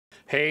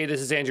Hey,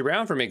 this is Andrew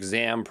Brown from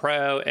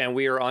ExamPro, and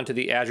we are on to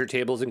the Azure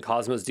Tables and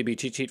CosmosDB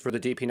cheat sheet for the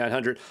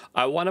DP900.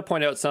 I want to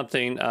point out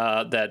something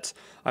that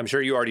I'm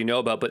sure you already know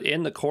about, but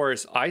in the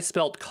course, I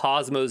spelled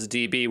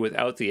CosmosDB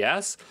without the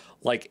S,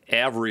 like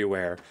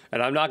everywhere.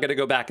 And I'm not going to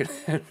go back and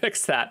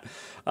fix that,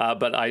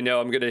 but I know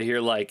I'm going to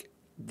hear like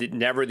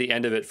never the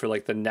end of it for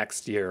like the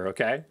next year,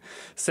 okay?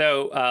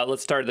 So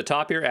let's start at the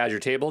top here, Azure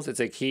Tables. It's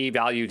a key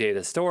value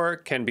data store,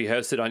 can be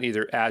hosted on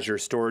either Azure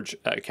Storage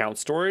Account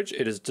Storage.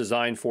 It is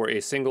designed for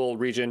a single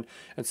region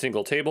and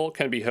single table,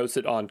 can be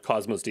hosted on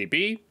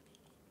CosmosDB.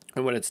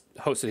 And when it's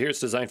hosted here,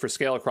 it's designed for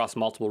scale across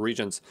multiple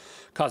regions.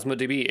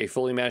 CosmosDB, a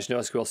fully managed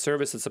NoSQL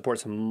service that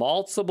supports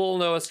multiple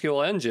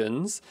NoSQL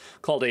engines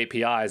called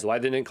APIs. Why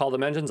they didn't call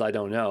them engines, I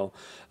don't know.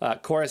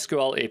 Core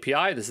SQL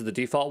API, this is the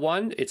default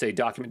one. It's a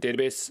document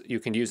database. You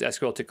can use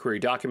SQL to query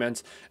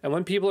documents. And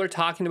when people are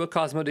talking about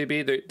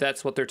CosmosDB,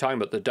 that's what they're talking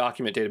about, the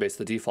document database,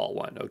 the default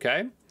one,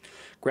 okay?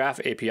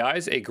 Graph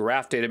APIs, a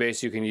graph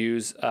database you can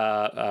use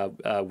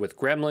with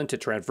Gremlin to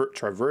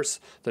traverse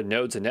the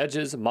nodes and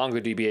edges.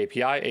 MongoDB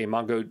API, a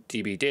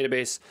MongoDB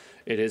database.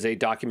 It is a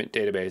document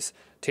database.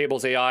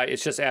 Tables AI,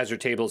 it's just Azure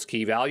Tables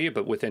key value,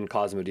 but within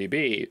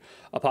CosmosDB.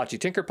 Apache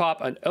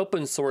Tinkerpop, an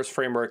open source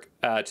framework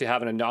to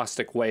have an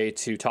agnostic way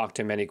to talk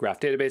to many graph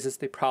databases.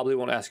 They probably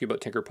won't ask you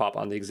about Tinkerpop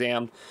on the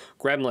exam.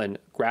 Gremlin,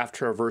 graph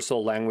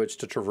traversal language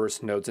to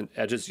traverse nodes and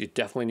edges. You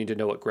definitely need to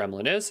know what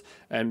Gremlin is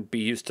and be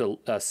used to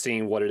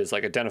seeing what it is,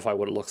 like identify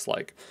what it looks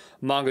like.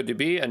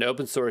 MongoDB, an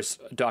open source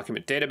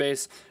document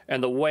database.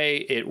 And the way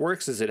it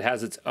works is it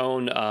has its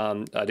own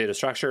data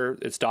structure,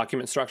 its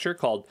document structure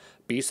called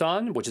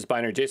BSON, which is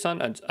binary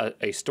JSON, and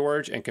a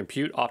storage and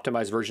compute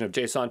optimized version of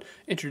JSON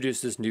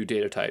introduces new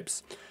data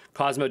types.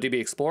 CosmosDB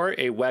Explorer,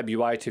 a web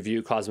UI to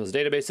view Cosmos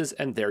databases,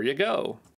 and there you go.